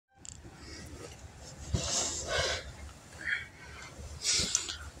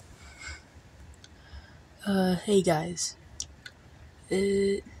Hey guys.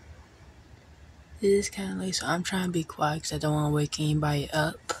 It is kind of late, so I'm trying to be quiet because I don't want to wake anybody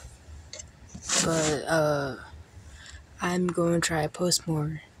up. But, I'm going to try to post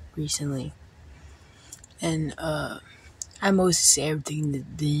more recently. And, I mostly say everything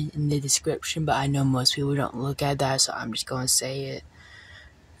in the description, but I know most people don't look at that, so I'm just going to say it,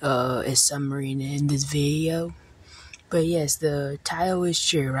 as summary in this video. But yes, the title is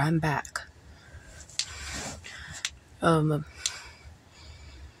true. I'm back.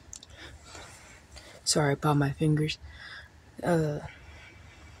 Sorry about my fingers.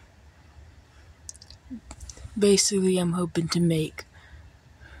 Basically, I'm hoping to make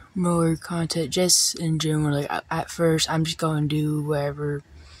more content just in general. Like, at first, I'm just gonna do whatever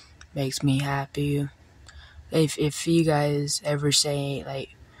makes me happy. If you guys ever say,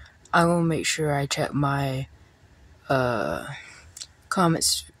 like, I'm gonna make sure I check my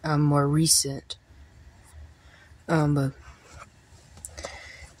comments more recent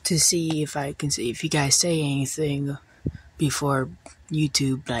to see if I can see if you guys say anything before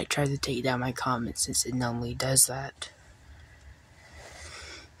YouTube like tries to take down my comments, since it normally does that.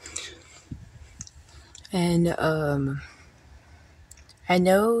 And I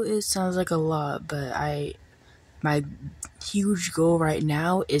know it sounds like a lot, but my huge goal right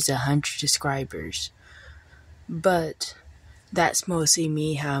now is 100 subscribers. But that's mostly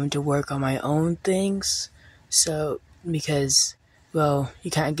me having to work on my own things. So, because, well,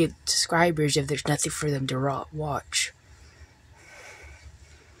 you can't get subscribers if there's nothing for them to watch.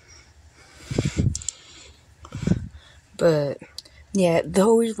 But, yeah, the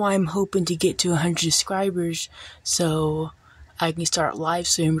whole reason why I'm hoping to get to 100 subscribers, so I can start live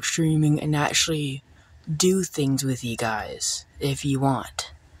streaming and actually do things with you guys, if you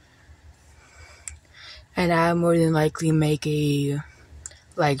want. And I more than likely make a,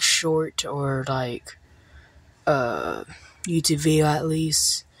 like, short or, like, YouTube video at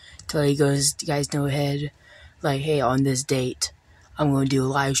least, to let you guys know ahead, like, hey, on this date, I'm going to do a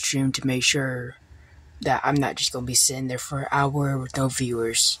live stream to make sure that I'm not just going to be sitting there for an hour with no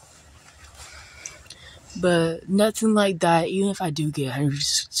viewers. But nothing like that, even if I do get 100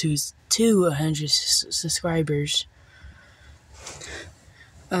 subscribers.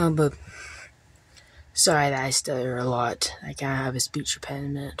 But sorry that I stutter a lot. I kind of have a speech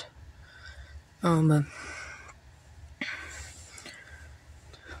impediment.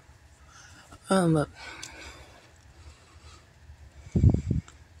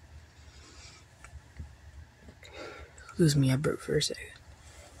 Excuse me, I burped for a second.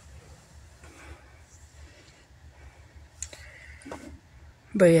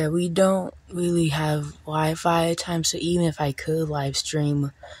 But yeah, we don't really have Wi-Fi at times, so even if I could live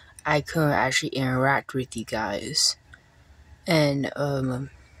stream, I couldn't actually interact with you guys. And, I'm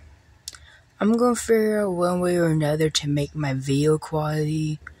gonna figure out one way or another to make my video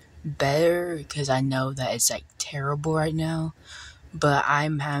quality better, because I know that it's, like, terrible right now. But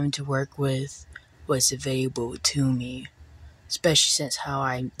I'm having to work with what's available to me, especially since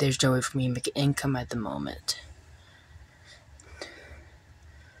there's no way for me to make an income at the moment.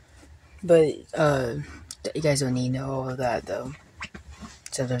 But, you guys don't need to know all of that, though.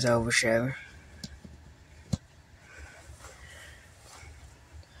 So there's overshare.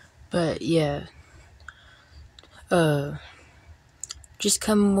 But, yeah. Just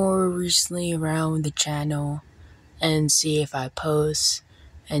come more recently around the channel and see if I post.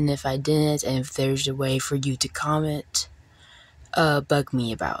 And if I didn't, and if there's a way for you to comment, bug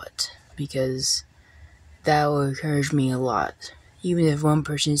me about it. Because that will encourage me a lot. Even if one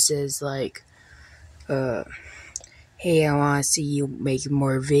person says, like, hey, I want to see you making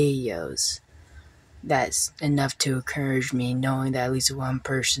more videos. That's enough to encourage me, knowing that at least one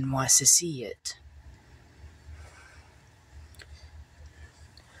person wants to see it.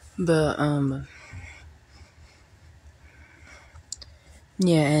 But,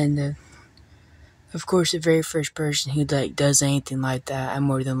 yeah, and, of course, the very first person who, like, does anything like that, I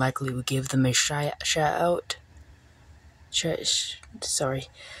more than likely would give them a shout out.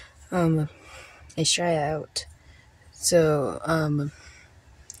 A shout out. So,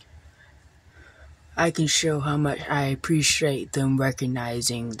 I can show how much I appreciate them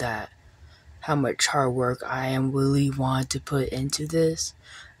recognizing that, how much hard work I am really want to put into this.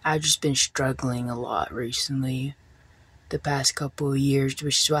 I've just been struggling a lot recently, the past couple of years,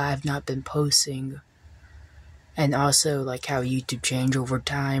 which is why I've not been posting. And also, like, how YouTube changed over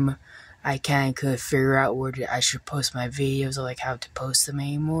time, I could figure out where I should post my videos, or like how to post them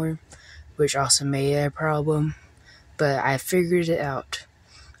anymore, which also made it a problem. But I figured it out,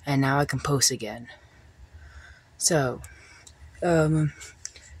 and now I can post again. So,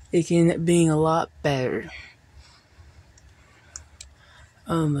 it can be a lot better.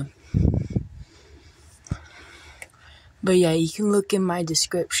 But yeah, you can look in my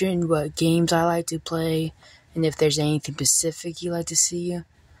description what games I like to play, and if there's anything specific you like to see.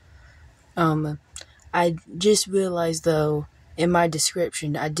 I just realized though, in my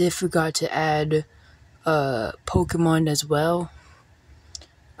description, I did forgot to add Pokemon as well.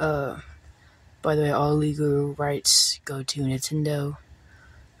 By the way, all legal rights go to Nintendo.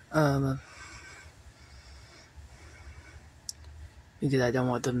 Because I don't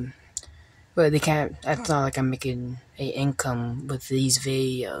want them. But they can't. It's not like I'm making an income with these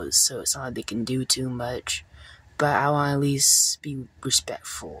videos, so it's not like they can do too much. But I want to at least be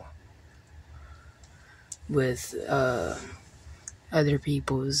respectful with other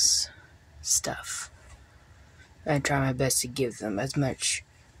people's stuff. I try my best to give them as much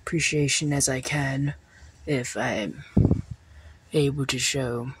appreciation as I can if I'm able to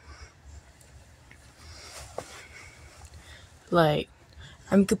show. Like,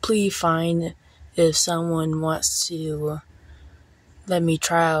 I'm completely fine if someone wants to let me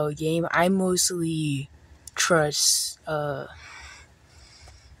try out a game. I mostly trust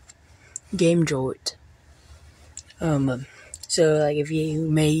Game Jolt. So like if you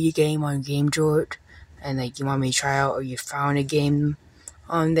made a game on Game Jolt and like you want me to try out, or you found a game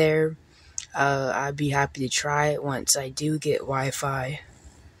on there, I'd be happy to try it once I do get Wi-Fi.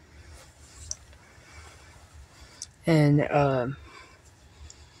 And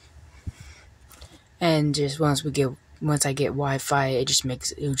just once I get Wi-Fi, it'll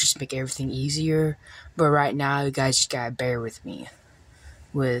just make everything easier. But right now, you guys just gotta bear with me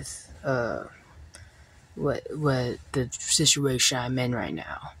with what the situation I'm in right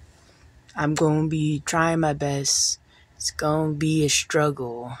now. I'm gonna be trying my best. It's gonna be a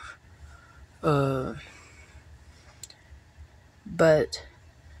struggle. But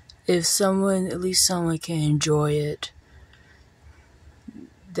if at least someone can enjoy it,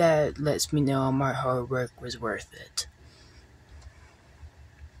 that lets me know my hard work was worth it.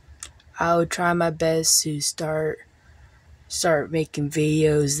 I'll try my best to start making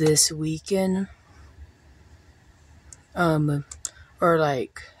videos this weekend. Or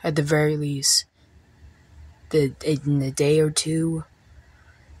like at the very least, in a day or two.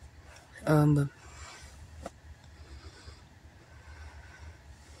 And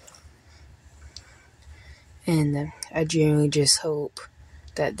I genuinely just hope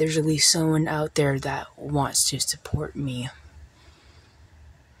that there's at least someone out there that wants to support me.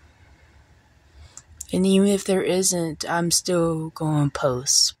 And even if there isn't, I'm still going to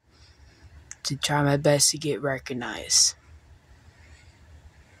post to try my best to get recognized.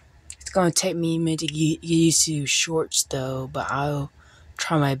 It's going to take me a minute to get used to shorts though, but I'll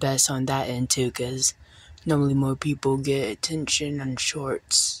try my best on that end too, because normally more people get attention on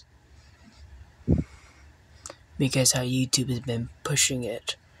shorts because how YouTube has been pushing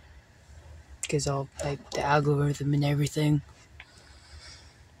it, because all like the algorithm and everything.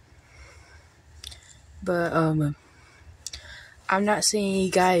 But I'm not saying you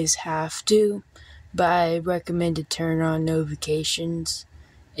guys have to, but I recommend to turn on notifications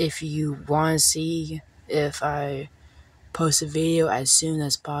if you want to see if I post a video as soon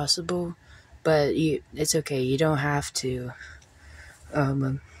as possible. But it's okay, you don't have to.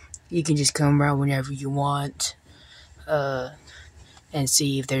 You can just come around whenever you want and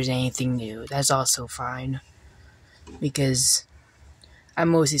see if there's anything new. That's also fine, because I'm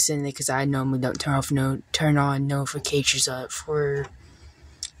mostly saying it because I normally don't turn on notifications up for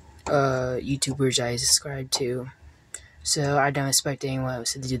YouTubers I subscribe to, so I don't expect anyone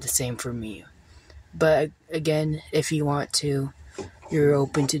else to do the same for me. But again, if you want to, you're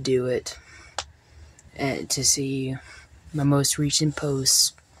open to do it and to see my most recent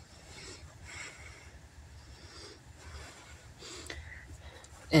posts.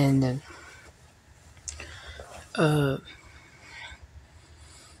 And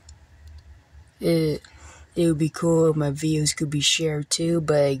it would be cool if my videos could be shared too,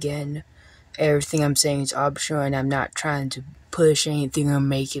 but again, everything I'm saying is optional, and I'm not trying to push anything or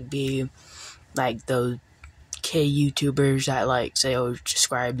make it be like those K YouTubers that like say, oh,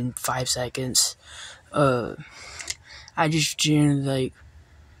 subscribe in 5 seconds. I just genuinely like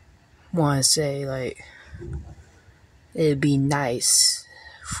want to say like it'd be nice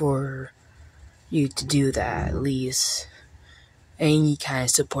for you to do that, at least any kind of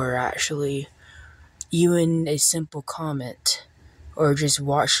support, actually. Even a simple comment or just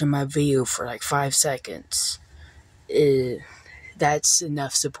watching my video for like 5 seconds, that's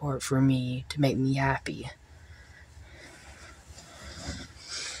enough support for me to make me happy.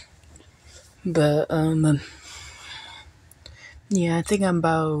 But Yeah, I think I'm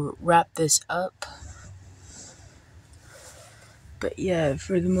about to wrap this up. But yeah,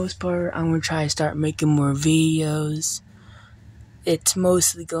 for the most part, I'm gonna try to start making more videos. It's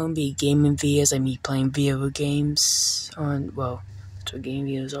mostly gonna be gaming videos, like me playing video games on, well, that's what game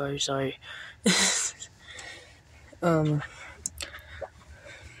videos are, sorry.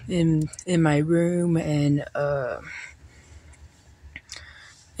 In my room, and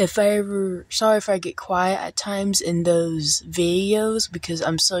sorry if I get quiet at times in those videos, because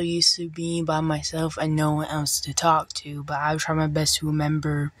I'm so used to being by myself and no one else to talk to, but I'll try my best to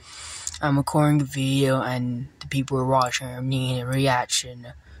remember I'm recording a video and the people who are watching are needing a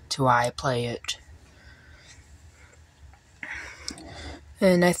reaction to why I play it.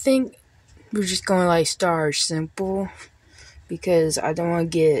 And I think we're just gonna start simple, because I don't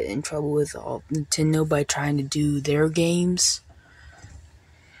want to get in trouble with all Nintendo by trying to do their games.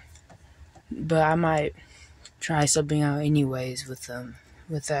 But I might try something out anyways with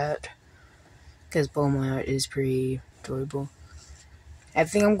that, because Pokemon art is pretty enjoyable. I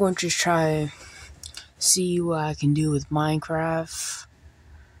think I'm going to just try see what I can do with Minecraft,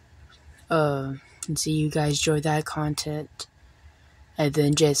 and see you guys enjoy that content, and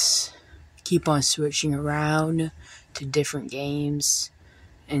then just keep on switching around to different games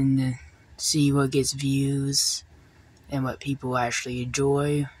and see what gets views and what people actually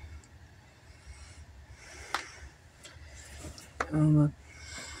enjoy.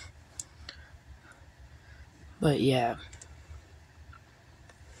 But yeah,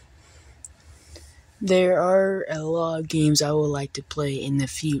 there are a lot of games I would like to play in the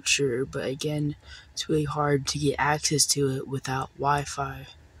future, but again, it's really hard to get access to it without Wi-Fi.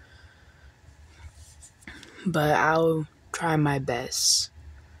 But I'll try my best.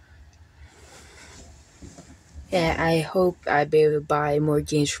 And I hope I'll be able to buy more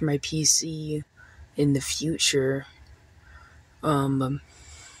games for my PC in the future.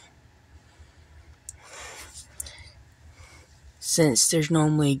 Since there's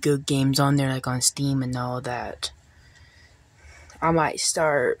normally good games on there, like on Steam and all that, I might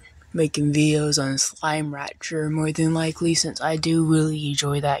start making videos on Slime Rancher more than likely, since I do really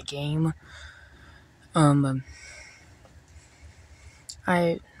enjoy that game. I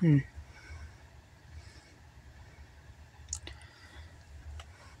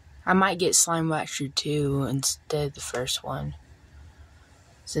might get Slime Rancher 2 instead of the first one,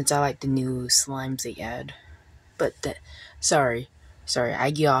 since I like the new slimes they add. But sorry,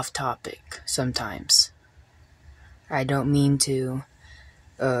 I get off topic sometimes. I don't mean to,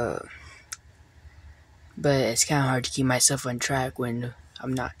 but it's kind of hard to keep myself on track when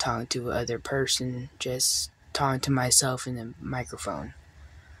I'm not talking to another person, just talking to myself in the microphone.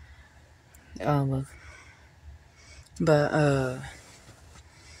 Yeah,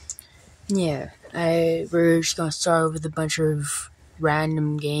 we're just gonna start with a bunch of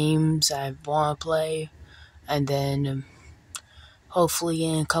random games I want to play, and then hopefully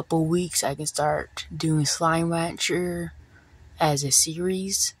in a couple weeks I can start doing Slime Rancher as a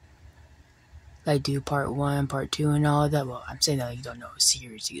series. Like do part 1, part 2, and all of that. Well, I'm saying that you don't know what a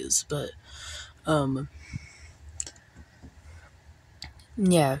series is, but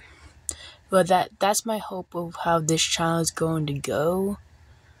yeah. But that's my hope of how this channel is going to go.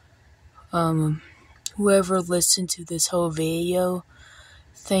 Whoever listened to this whole video,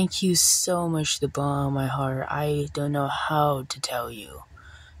 thank you so much to the bottom of my heart. I don't know how to tell you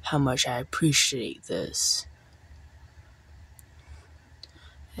how much I appreciate this.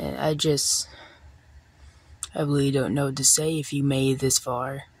 And I really don't know what to say if you made it this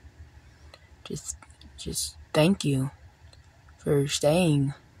far. Just thank you for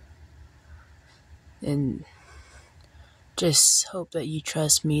staying. And just hope that you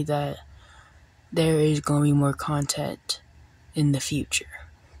trust me that there is going to be more content in the future.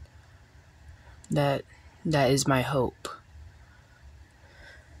 That is my hope.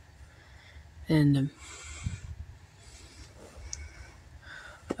 And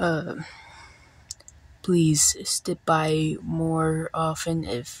please stick by more often.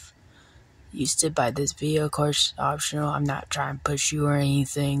 If you stick by this video, of course, optional. I'm not trying to push you or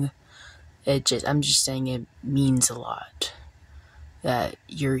anything. I'm just saying it means a lot that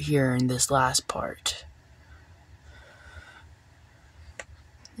you're hearing this last part.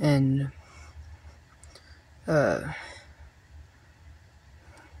 And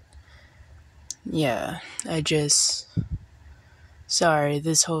yeah, sorry,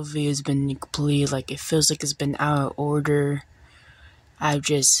 this whole video has been complete, it feels like it's been out of order.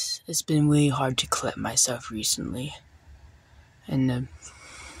 It's been really hard to collect myself recently. And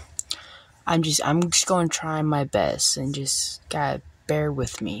I'm just going to try my best, and just gotta bear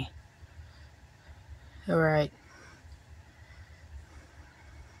with me. Alright.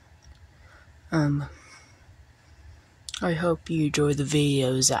 I hope you enjoy the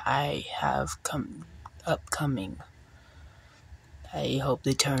videos that I have upcoming. I hope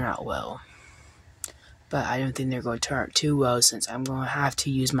they turn out well. But I don't think they're going to turn out too well since I'm going to have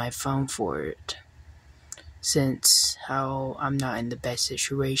to use my phone for it. Since how I'm not in the best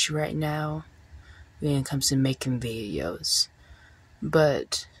situation right now when it comes to making videos.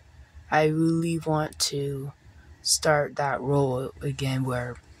 But I really want to start that role again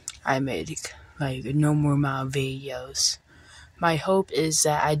where I make like a normal amount of videos. My hope is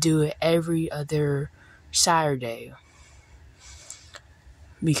that I do it every other Saturday.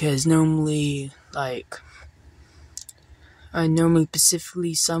 Because normally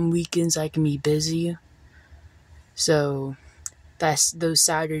specifically some weekends I can be busy. So that's those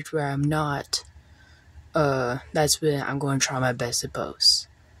Saturdays where I'm not, that's when I'm going to try my best to post.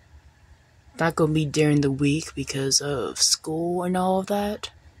 Not going to be during the week because of school and all of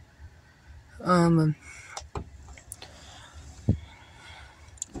that.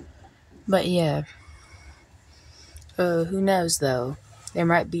 But yeah. Who knows though? There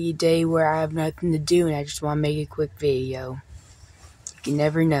might be a day where I have nothing to do and I just want to make a quick video. You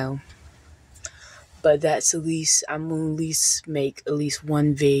never know. But that's I'm gonna at least make at least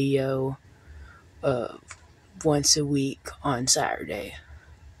one video once a week on Saturday.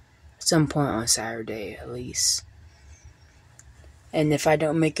 At some point on Saturday at least. And if I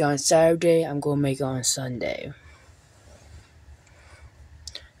don't make it on Saturday, I'm gonna make it on Sunday.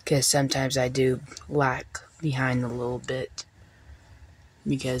 Because sometimes I do lag behind a little bit.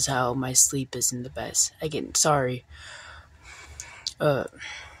 Because how my sleep isn't the best. Again, sorry.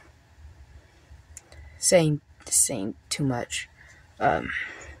 Saying too much.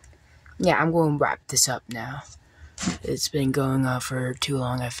 Yeah, I'm going to wrap this up now. It's been going on for too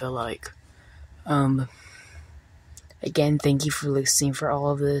long, I feel like. Again, thank you for listening for all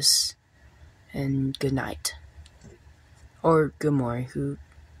of this. And good night. Or good morning.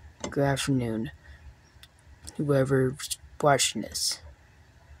 Good afternoon. Whoever's watching this.